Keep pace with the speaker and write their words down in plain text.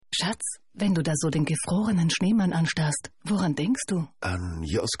Schatz, wenn du da so den gefrorenen Schneemann anstarrst, woran denkst du? An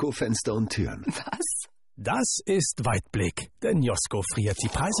Josko Fenster und Türen. Was? Das ist Weitblick, denn Josko friert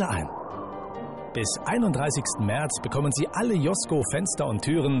die Preise ein. Bis 31. März bekommen Sie alle Josko Fenster und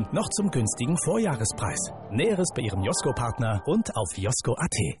Türen noch zum günstigen Vorjahrespreis. Näheres bei Ihrem Josko-Partner und auf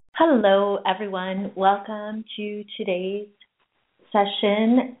josko.at. Hello, everyone. Welcome to today's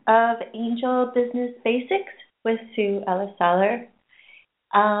session of Angel Business Basics with Sue Ellis-Saller.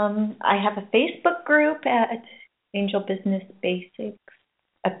 I have a Facebook group at Angel Business Basics,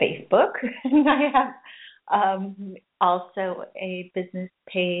 a Facebook, and I have also a business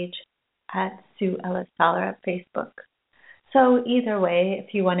page at Sue Ellis-Saller at Facebook. So either way,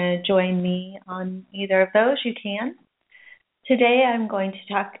 if you want to join me on either of those, you can. Today I'm going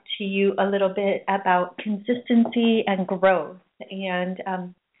to talk to you a little bit about consistency and growth. And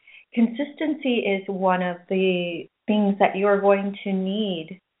consistency is one of the things that you're going to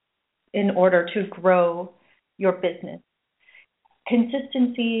need in order to grow your business.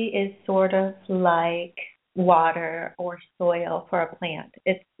 Consistency is sort of like water or soil for a plant.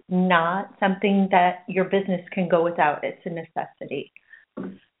 It's not something that your business can go without. It's a necessity.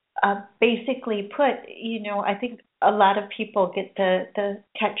 Basically put, I think a lot of people get the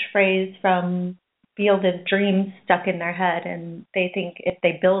catchphrase from Field of Dreams stuck in their head, and they think if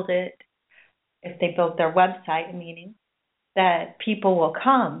they build their website, meaning that people will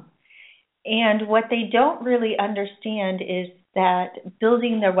come. And what they don't really understand is that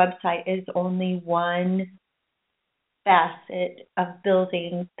building their website is only one facet of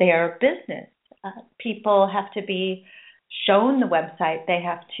building their business. People have to be shown the website. They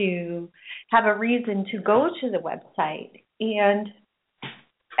have to have a reason to go to the website. And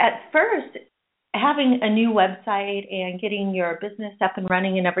at first, having a new website and getting your business up and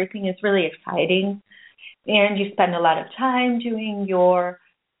running and everything is really exciting. And you spend a lot of time doing your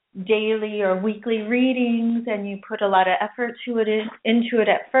daily or weekly readings, and you put a lot of effort into it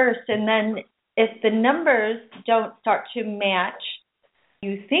at first. And then if the numbers don't start to match,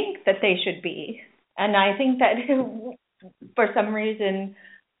 you think that they should be. And I think that for some reason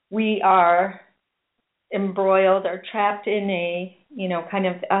we are embroiled or trapped in a, kind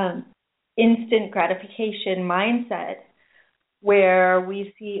of instant gratification mindset where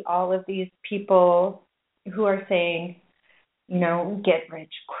we see all of these people who are saying, get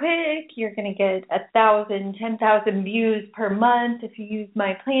rich quick, you're going to get 1,000, 10,000 views per month if you use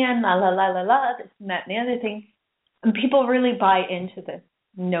my plan, la, la, la, la, la, this and that and the other thing. And people really buy into this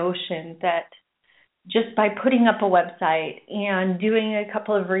notion that just by putting up a website and doing a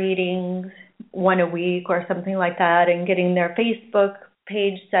couple of readings, one a week or something like that, and getting their Facebook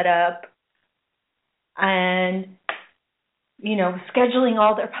page set up and scheduling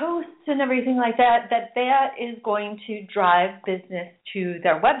all their posts and everything like that, that is going to drive business to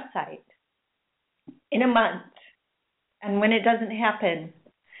their website in a month. And when it doesn't happen,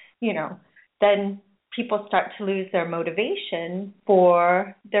 then people start to lose their motivation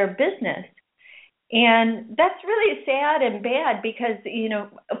for their business. And that's really sad and bad because,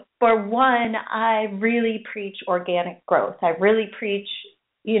 for one, I really preach organic growth. I really preach,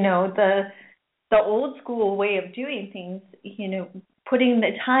 the old school way of doing things, putting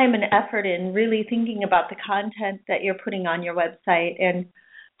the time and effort in, really thinking about the content that you're putting on your website and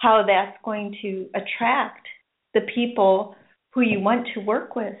how that's going to attract the people who you want to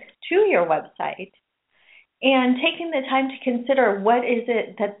work with to your website. And taking the time to consider what is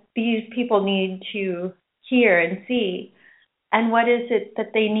it that these people need to hear and see, and what is it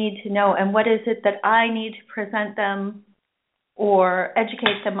that they need to know, and what is it that I need to present them or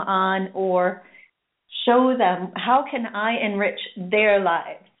educate them on or show them how can I enrich their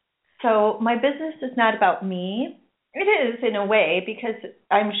lives. So my business is not about me. It is in a way because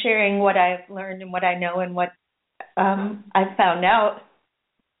I'm sharing what I've learned and what I know and what I've found out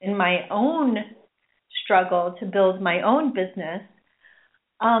in my own struggle to build my own business.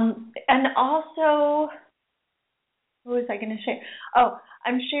 And also, what was I going to share? Oh,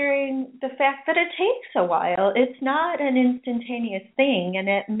 I'm sharing the fact that it takes a while. It's not an instantaneous thing, and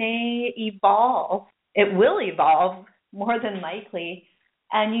it may evolve. It will evolve more than likely,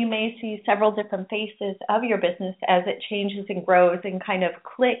 and you may see several different faces of your business as it changes and grows and kind of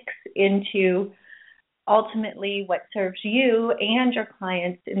clicks into ultimately what serves you and your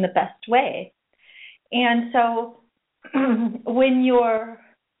clients in the best way. And so when you're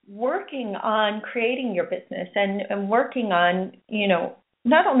working on creating your business and working on,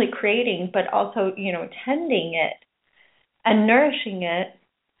 not only creating, but also, tending it and nourishing it,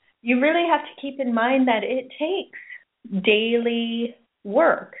 you really have to keep in mind that it takes daily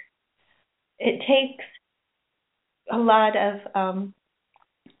work. It takes a lot of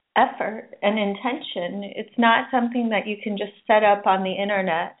effort and intention. It's not something that you can just set up on the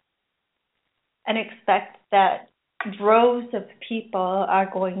internet and expect that droves of people are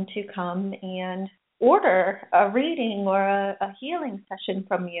going to come and order a reading or a healing session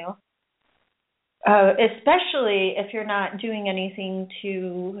from you, especially if you're not doing anything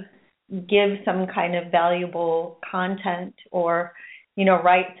to give some kind of valuable content or,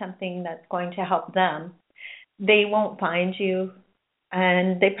 write something that's going to help them. They won't find you,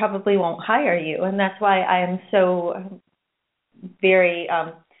 and they probably won't hire you. And that's why I am so very,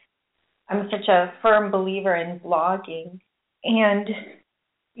 I'm such a firm believer in blogging. And,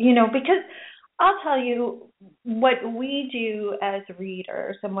 because I'll tell you what we do as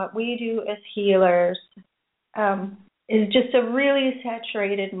readers and what we do as healers is just a really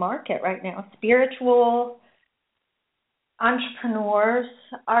saturated market right now. Spiritual entrepreneurs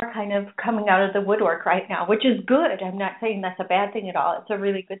are kind of coming out of the woodwork right now, which is good. I'm not saying that's a bad thing at all. It's a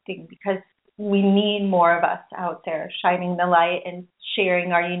really good thing because we need more of us out there shining the light and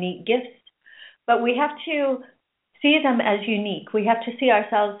sharing our unique gifts. But we have to see them as unique. We have to see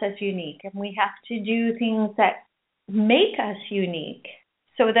ourselves as unique, and we have to do things that make us unique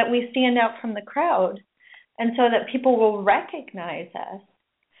so that we stand out from the crowd and so that people will recognize us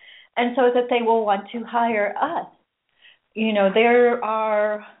and so that they will want to hire us. There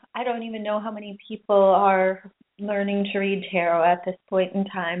are, I don't even know how many people are learning to read tarot at this point in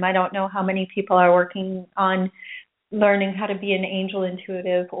time. I don't know how many people are working on learning how to be an angel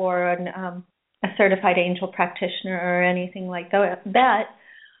intuitive or a certified angel practitioner or anything like that.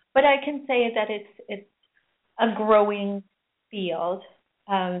 But I can say that it's a growing field.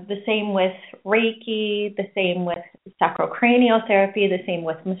 The same with Reiki, the same with sacrocranial therapy, the same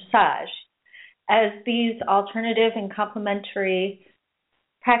with massage. As these alternative and complementary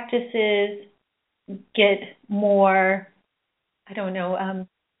practices get more,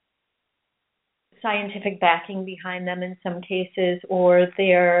 scientific backing behind them in some cases, or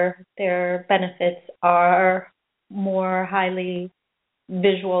their benefits are more highly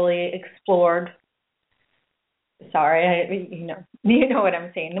visually explored. Sorry, you know what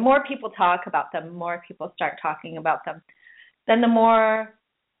I'm saying. The more people talk about them, the more people start talking about them, then the more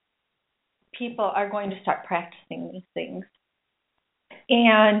people are going to start practicing these things.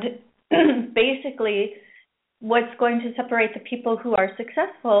 And basically, what's going to separate the people who are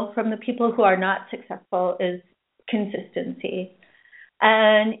successful from the people who are not successful is consistency.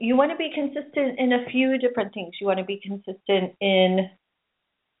 And you want to be consistent in a few different things. You want to be consistent in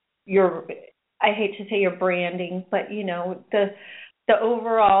your, I hate to say your branding, but the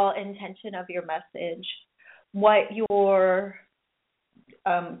overall intention of your message, what your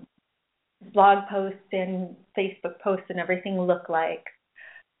blog posts and Facebook posts and everything look like.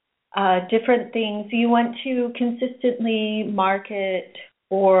 Different things. You want to consistently market,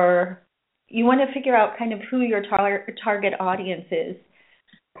 or you want to figure out kind of who your target audience is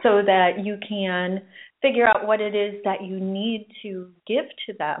so that you can figure out what it is that you need to give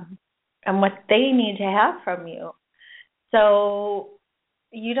to them and what they need to have from you. So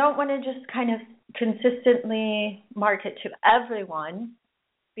you don't want to just kind of consistently market to everyone,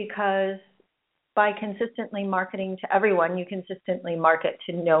 because by consistently marketing to everyone, you consistently market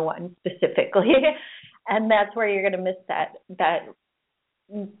to no one specifically. And that's where you're going to miss that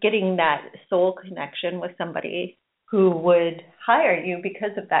getting that soul connection with somebody who would hire you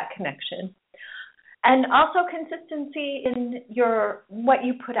because of that connection. And also consistency in what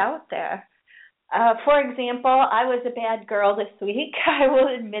you put out there. For example, I was a bad girl this week. I will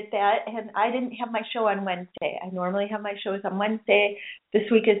admit that. And I didn't have my show on Wednesday. I normally have my shows on Wednesday. This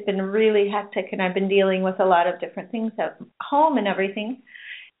week has been really hectic, and I've been dealing with a lot of different things at home and everything.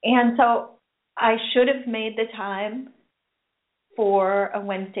 And so I should have made the time for a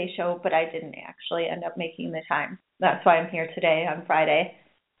Wednesday show, but I didn't actually end up making the time. That's why I'm here today on Friday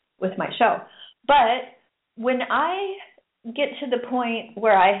with my show. But when I get to the point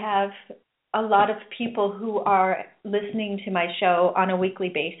where I have a lot of people who are listening to my show on a weekly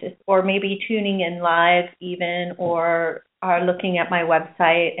basis, or maybe tuning in live even, or are looking at my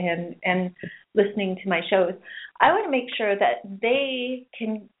website and listening to my shows, I want to make sure that they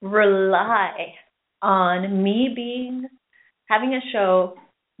can rely on me having a show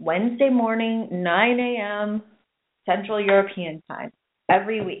Wednesday morning, 9 a.m. Central European time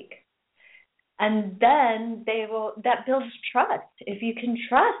every week. And then that builds trust. If you can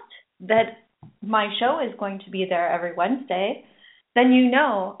trust that my show is going to be there every Wednesday, then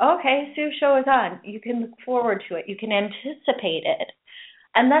okay, Sue's show is on. You can look forward to it. You can anticipate it.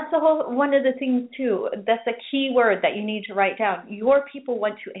 And that's one of the things too. That's a key word that you need to write down. Your people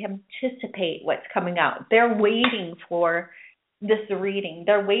want to anticipate what's coming out. They're waiting for this reading.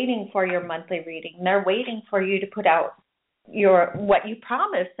 They're waiting for your monthly reading. They're waiting for you to put out what you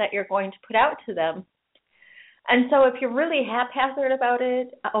promised that you're going to put out to them. And so if you're really haphazard about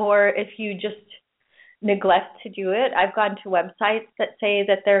it, or if you just neglect to do it, I've gone to websites that say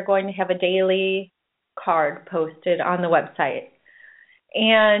that they're going to have a daily card posted on the website.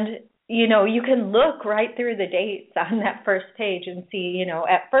 And, you can look right through the dates on that first page and see,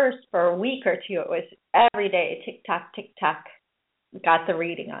 at first for a week or two, it was every day, tick-tock, tick-tock, got the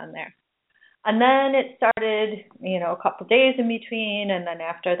reading on there. And then it started, a couple days in between, and then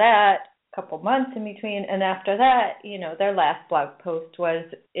after that, a couple months in between, and after that, their last blog post was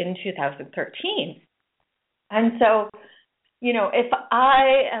in 2013. And so, if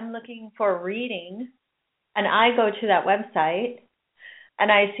I am looking for a reading and I go to that website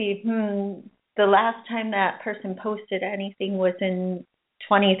and I see, the last time that person posted anything was in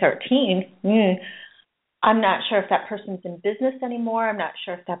 2013, I'm not sure if that person's in business anymore. I'm not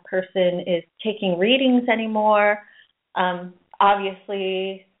sure if that person is taking readings anymore.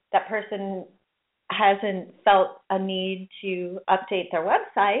 Obviously, that person hasn't felt a need to update their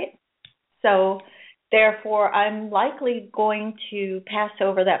website. So therefore, I'm likely going to pass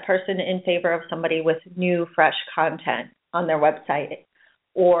over that person in favor of somebody with new, fresh content on their website,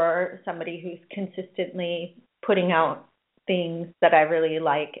 or somebody who's consistently putting out things that I really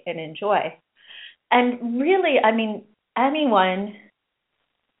like and enjoy. And really, anyone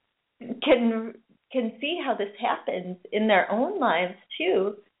can see how this happens in their own lives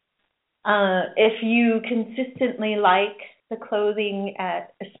too. If you consistently like the clothing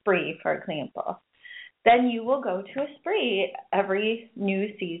at Esprit, for example, then you will go to Esprit every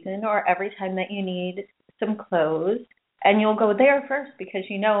new season or every time that you need some clothes, and you'll go there first because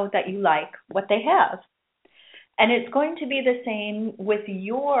you know that you like what they have. And it's going to be the same with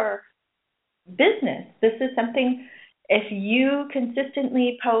your business. This is something, if you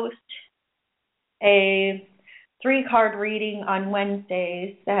consistently post a 3-card reading on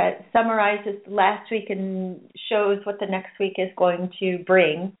Wednesdays that summarizes the last week and shows what the next week is going to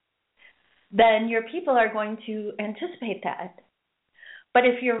bring, then your people are going to anticipate that. But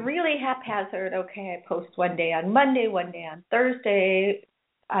if you're really haphazard, okay, I post one day on Monday, one day on Thursday,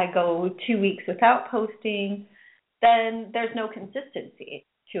 I go 2 weeks without posting, then there's no consistency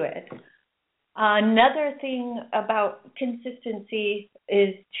to it. Another thing about consistency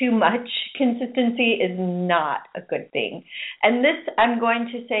is too much. Consistency is not a good thing. And this I'm going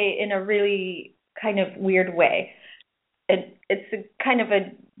to say in a really kind of weird way. It's a kind of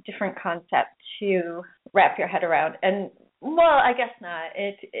a different concept to wrap your head around. And, well, I guess not.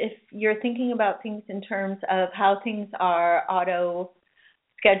 If you're thinking about things in terms of how things are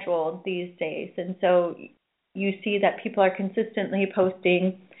auto-scheduled these days, and so you see that people are consistently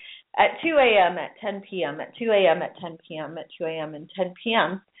posting at 2 a.m., at 10 p.m., at 2 a.m., at 10 p.m., at 2 a.m., and 10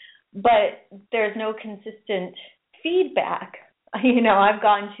 p.m., but there's no consistent feedback. I've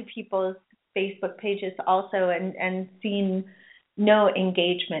gone to people's Facebook pages also and seen no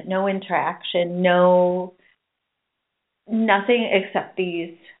engagement, no interaction, nothing except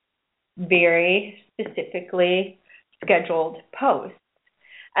these very specifically scheduled posts.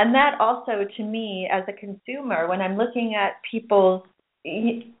 And that also, to me, as a consumer, when I'm looking at people's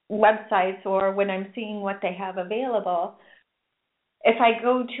websites or when I'm seeing what they have available, if I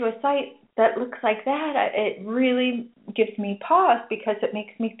go to a site that looks like that, it really gives me pause because it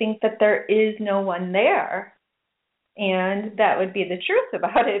makes me think that there is no one there. And that would be the truth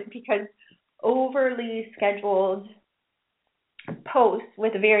about it, because overly scheduled posts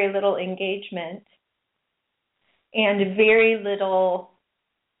with very little engagement and very little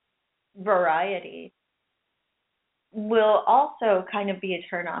variety will also kind of be a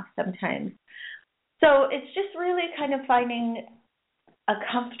turnoff sometimes. So it's just really kind of finding a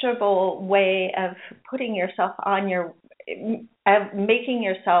comfortable way of putting yourself making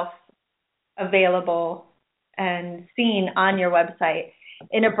yourself available and seen on your website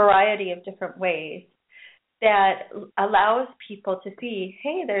in a variety of different ways that allows people to see,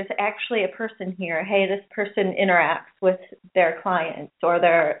 hey, there's actually a person here. Hey, this person interacts with their clients or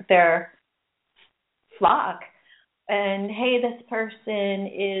their flock. And hey, this person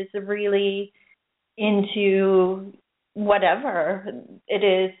is really into whatever it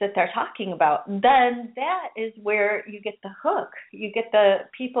is that they're talking about. Then that is where you get the hook. You get the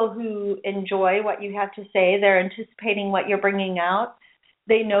people who enjoy what you have to say. They're anticipating what you're bringing out.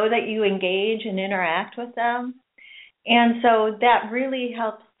 They know that you engage and interact with them. And so that really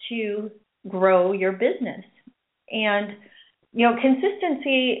helps to grow your business. And,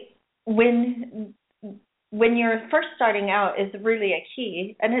 consistency when you're first starting out is really a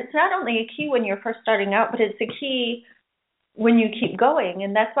key. And it's not only a key when you're first starting out, but it's a key when you keep going.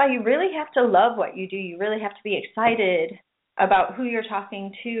 And that's why you really have to love what you do. You really have to be excited about who you're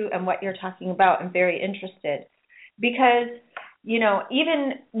talking to and what you're talking about and very interested. Because,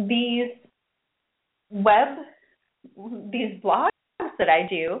 even these blogs that I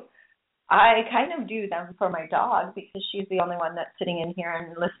do, I kind of do them for my dog because she's the only one that's sitting in here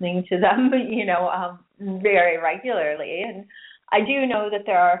and listening to them, very regularly. And I do know that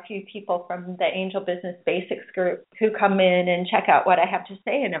there are a few people from the Angel Business Basics group who come in and check out what I have to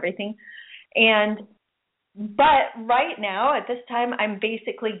say and everything. But right now, at this time, I'm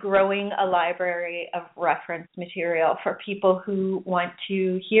basically growing a library of reference material for people who want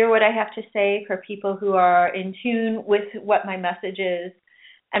to hear what I have to say, for people who are in tune with what my message is,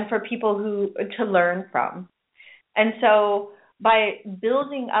 and for people to learn from. And so by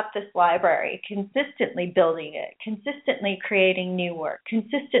building up this library, consistently building it, consistently creating new work,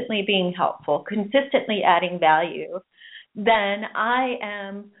 consistently being helpful, consistently adding value, then I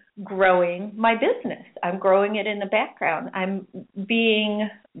am growing my business. I'm growing it in the background. I'm being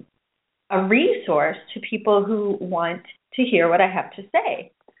a resource to people who want to hear what I have to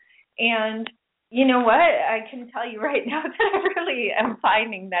say. And you know what? I can tell you right now that I really am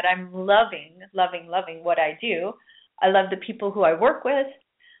finding that I'm loving what I do. I love the people who I work with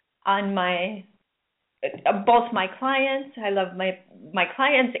on both my clients. I love my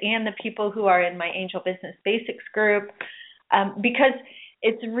clients and the people who are in my Angel Business Basics group, because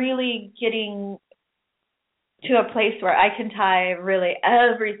it's really getting to a place where I can tie really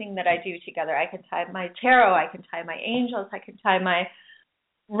everything that I do together. I can tie my tarot, I can tie my angels, I can tie my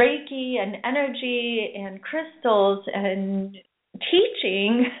Reiki and energy and crystals and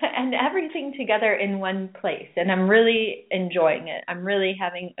teaching and everything together in one place. And I'm really enjoying it. I'm really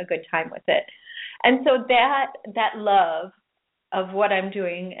having a good time with it. And so that love of what I'm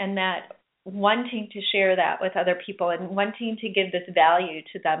doing and that wanting to share that with other people and wanting to give this value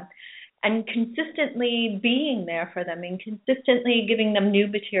to them and consistently being there for them and consistently giving them new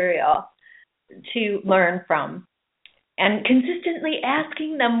material to learn from and consistently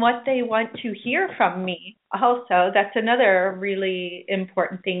asking them what they want to hear from me. Also, that's another really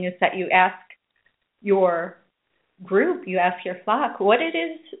important thing, is that you ask your group, you ask your flock what it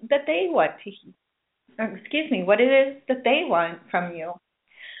is that they want what it is that they want from you.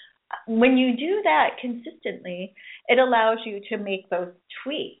 When you do that consistently, it allows you to make those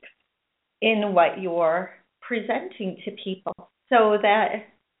tweaks in what you're presenting to people so that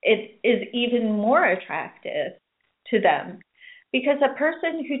it is even more attractive to them. Because a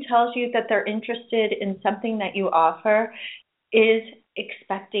person who tells you that they're interested in something that you offer is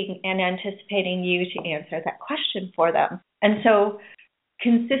expecting and anticipating you to answer that question for them. And so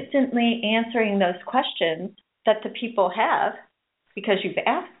consistently answering those questions that the people have, because you've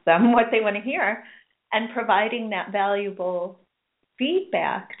asked them what they want to hear, and providing that valuable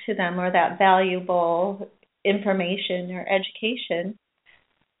feedback to them or that valuable information or education,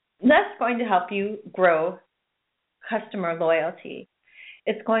 that's going to help you grow customer loyalty.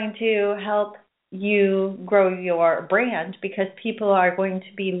 It's going to help you grow your brand because people are going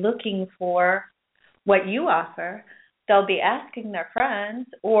to be looking for what you offer. They'll be asking their friends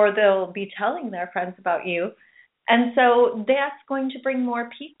or they'll be telling their friends about you. And so that's going to bring more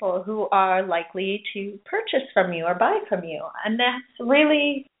people who are likely to purchase from you or buy from you. And that's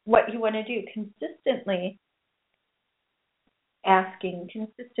really what you want to do, consistently asking,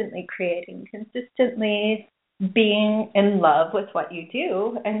 consistently creating, consistently being in love with what you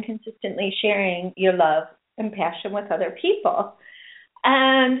do, and consistently sharing your love and passion with other people.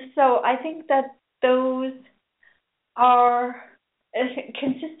 And so I think that those are,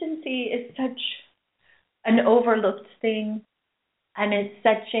 consistency is such an overlooked thing, and it's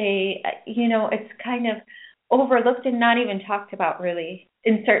such it's kind of overlooked and not even talked about really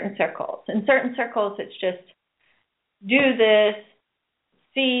in certain circles. In certain circles, it's just do this,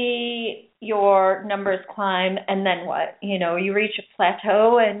 see your numbers climb, and then what? You reach a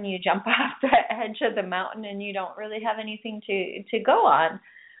plateau and you jump off the edge of the mountain and you don't really have anything to go on.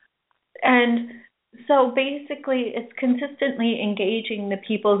 And so basically it's consistently engaging the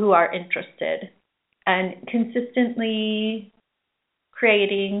people who are interested and consistently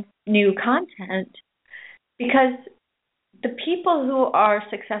creating new content, because the people who are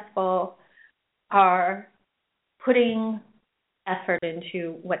successful are putting effort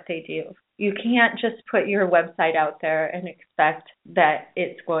into what they do. You can't just put your website out there and expect that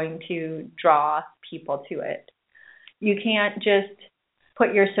it's going to draw people to it. You can't just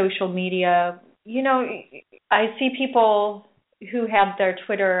put your social media, I see people who have their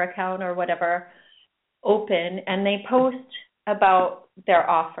Twitter account or whatever open and they post about their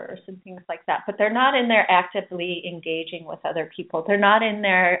offers and things like that, but they're not in there actively engaging with other people. They're not in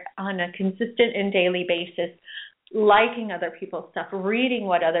there on a consistent and daily basis, liking other people's stuff, reading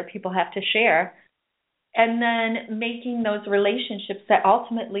what other people have to share, and then making those relationships that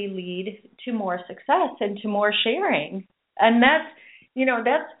ultimately lead to more success and to more sharing. And that's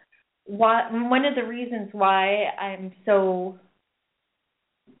why, one of the reasons why I'm so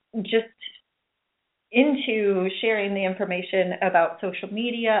just into sharing the information about social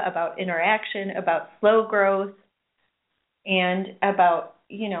media, about interaction, about slow growth, and about,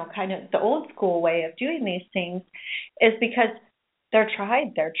 kind of the old school way of doing these things, is because they're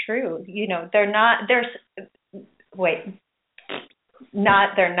tried, they're true. They're not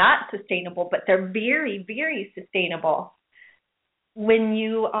sustainable, but they're very, very sustainable when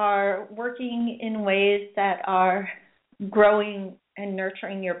you are working in ways that are growing and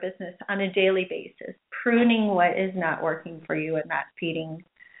nurturing your business on a daily basis, pruning what is not working for you and not feeding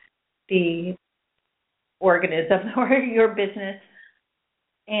the organism or your business,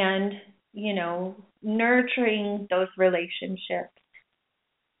 and, nurturing those relationships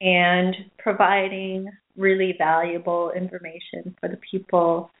and providing really valuable information for the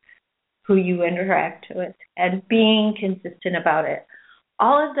people who you interact with and being consistent about it.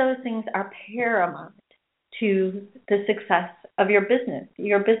 All of those things are paramount to the success of your business.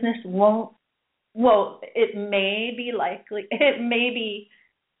 Your business it may be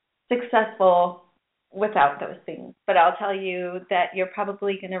successful without those things, but I'll tell you that you're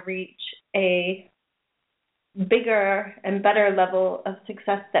probably going to reach a bigger and better level of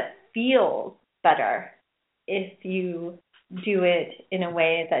success that feels better if you do it in a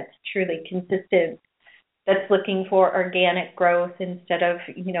way that's truly consistent, that's looking for organic growth instead of,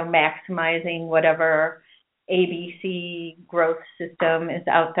 maximizing whatever ABC growth system is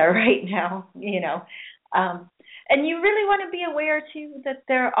out there right now, And you really want to be aware, too, that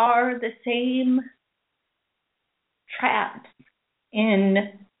there are the same traps in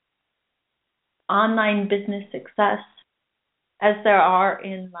online business success as there are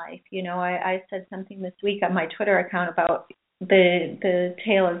in life. I said something this week on my Twitter account about the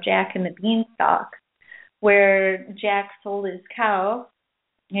tale of Jack and the Beanstalk, where Jack sold his cow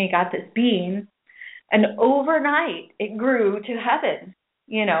and he got this bean, and overnight it grew to heaven,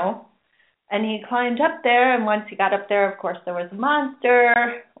 and he climbed up there, and once he got up there, of course, there was a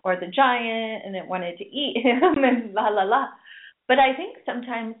monster or the giant, and it wanted to eat him, and la, la, la. But I think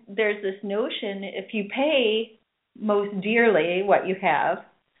sometimes there's this notion, if you pay most dearly what you have,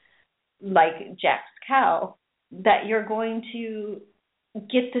 like Jack's cow, that you're going to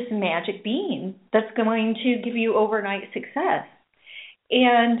get this magic bean that's going to give you overnight success.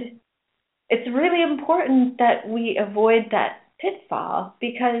 And it's really important that we avoid that pitfall,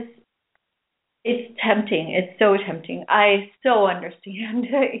 because it's tempting. It's so tempting. I so understand,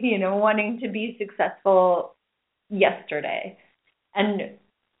 wanting to be successful yesterday. And,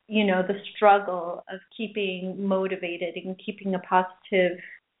 the struggle of keeping motivated and keeping a positive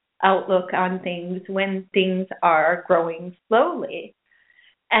outlook on things when things are growing slowly.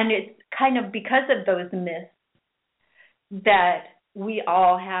 And it's kind of because of those myths that we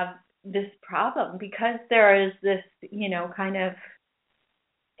all have this problem, because there is this, kind of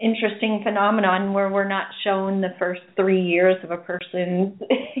interesting phenomenon where we're not shown the first 3 years of a person's,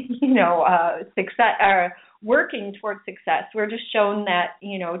 success or working towards success. We're just shown that,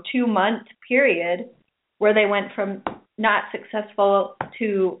 2-month period where they went from not successful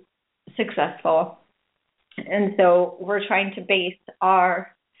to successful. And so we're trying to base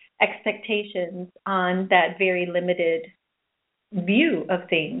our expectations on that very limited view of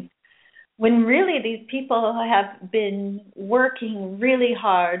things, when really these people have been working really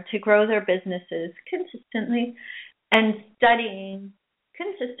hard to grow their businesses consistently and studying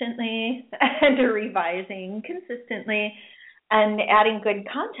consistently and revising consistently and adding good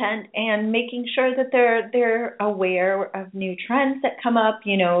content and making sure that they're aware of new trends that come up,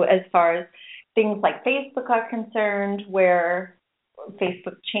 as far as things like Facebook are concerned, where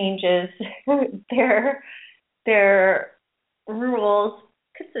Facebook changes their rules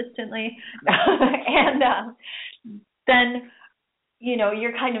consistently. And then,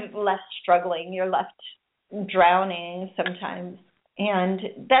 you're kind of left struggling. You're left drowning sometimes. And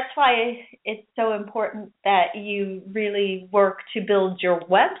that's why it's so important that you really work to build your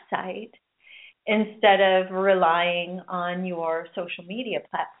website instead of relying on your social media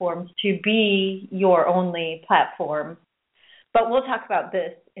platforms to be your only platform. But we'll talk about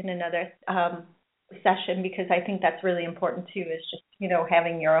this in another session, because I think that's really important too, is just,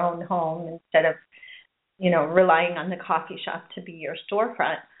 having your own home instead of, relying on the coffee shop to be your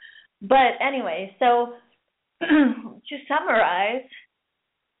storefront. But anyway, so to summarize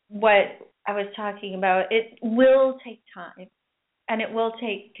what I was talking about, it will take time and it will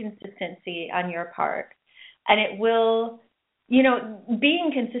take consistency on your part. And it will,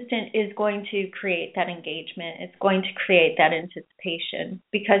 being consistent is going to create that engagement. It's going to create that anticipation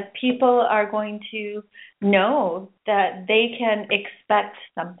because people are going to know that they can expect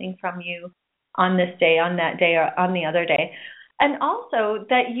something from you on this day, on that day, or on the other day. And also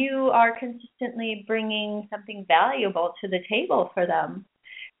that you are consistently bringing something valuable to the table for them.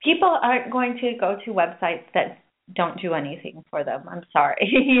 People aren't going to go to websites that don't do anything for them. I'm sorry.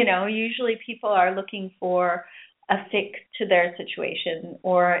 Usually people are looking for a fix to their situation,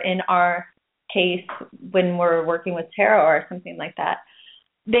 or in our case, when we're working with tarot or something like that,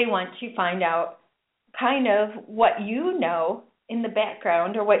 they want to find out kind of what you know in the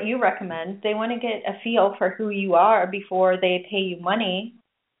background or what you recommend. They want to get a feel for who you are before they pay you money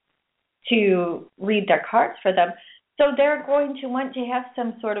to read their cards for them. So they're going to want to have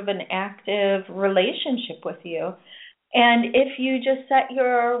some sort of an active relationship with you. And if you just set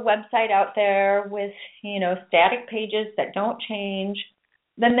your website out there with, static pages that don't change,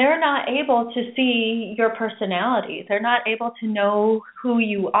 then they're not able to see your personality. They're not able to know who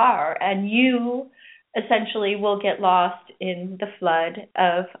you are. And you essentially will get lost in the flood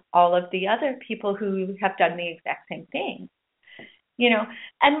of all of the other people who have done the exact same thing.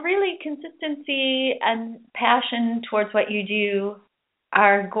 And really consistency and passion towards what you do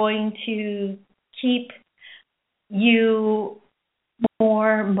are going to keep you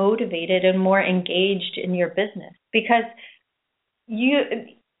more motivated and more engaged in your business because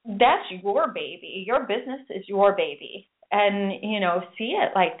that's your baby. Your business is your baby. And, see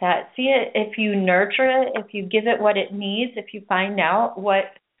it like that. See it if you nurture it, if you give it what it needs, if you find out what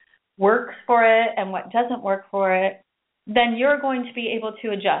works for it and what doesn't work for it, then you're going to be able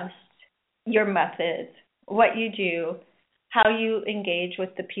to adjust your methods, what you do, how you engage with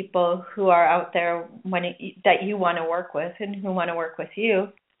the people who are out there that you want to work with and who want to work with you.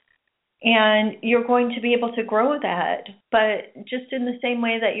 And you're going to be able to grow that. But just in the same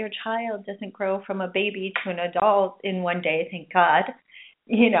way that your child doesn't grow from a baby to an adult in one day, thank God,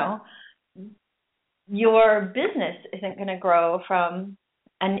 your business isn't going to grow from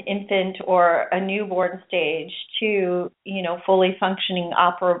an infant or a newborn stage to, fully functioning,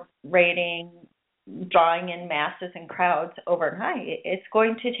 operating, drawing in masses and crowds overnight. It's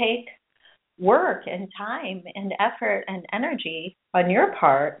going to take work and time and effort and energy on your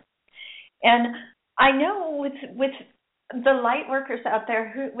part. And I know with the light workers out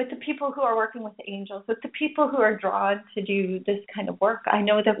there, with the people who are working with the angels, with the people who are drawn to do this kind of work, I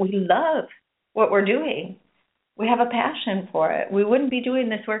know that we love what we're doing. We have a passion for it. We wouldn't be doing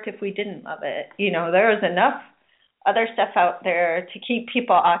this work if we didn't love it. There is enough other stuff out there to keep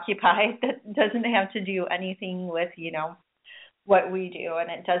people occupied that doesn't have to do anything with, what we do. And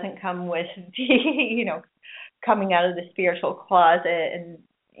it doesn't come with, coming out of the spiritual closet and,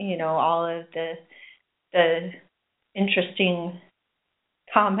 all of the interesting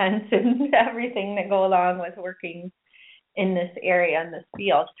comments and everything that go along with working in this area, in this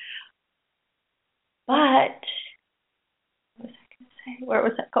field. But what was I going to say? Where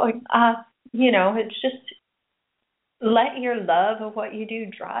was that going? It's just let your love of what you do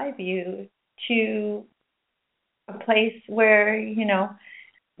drive you to a place where,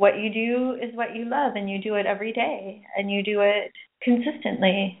 what you do is what you love and you do it every day and you do it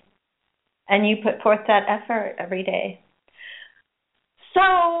consistently and you put forth that effort every day.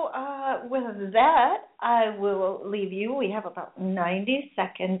 So with that, I will leave you. We have about 90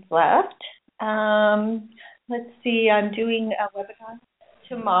 seconds left. Let's see, I'm doing a webinar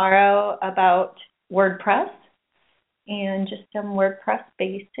tomorrow about WordPress and just some WordPress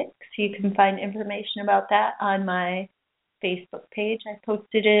basics. You can find information about that on my Facebook page. I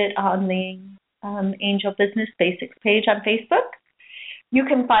posted it on the Angel Business Basics page on Facebook. You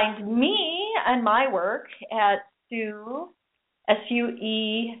can find me and my work at Sue,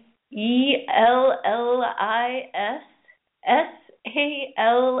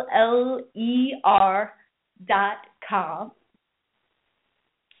 SUELLISSALLER.com.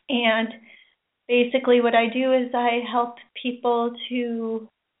 And basically what I do is I help people to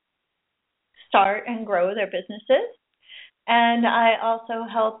start and grow their businesses. And I also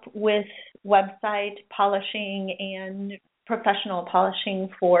help with website polishing and professional polishing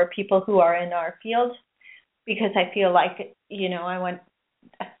for people who are in our field, because I feel like, I want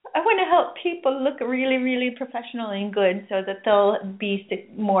to help people look really, really professional and good so that they'll be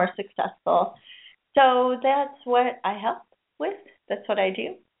more successful. So that's what I help with. That's what I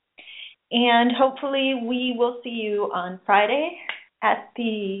do. And hopefully we will see you on Friday at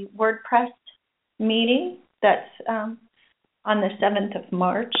the WordPress meeting That's on the 7th of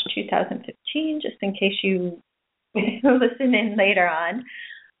March, 2015, just in case you listen in later on.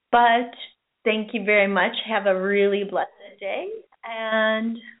 But thank you very much. Have a really blessed day,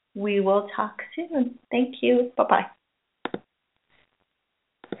 and we will talk soon. Thank you. Bye-bye.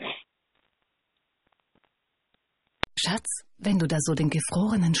 Schatz, wenn du da so den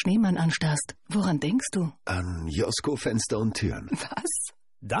gefrorenen Schneemann anstarrst, woran denkst du? An Josko Fenster und Türen. Was?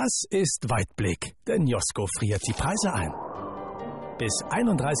 Das ist Weitblick, denn Josko friert die Preise ein. Bis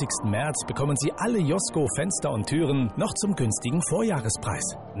 31. März bekommen Sie alle Josko Fenster und Türen noch zum günstigen Vorjahrespreis.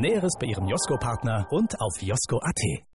 Näheres bei Ihrem Josko-Partner und auf josko.at.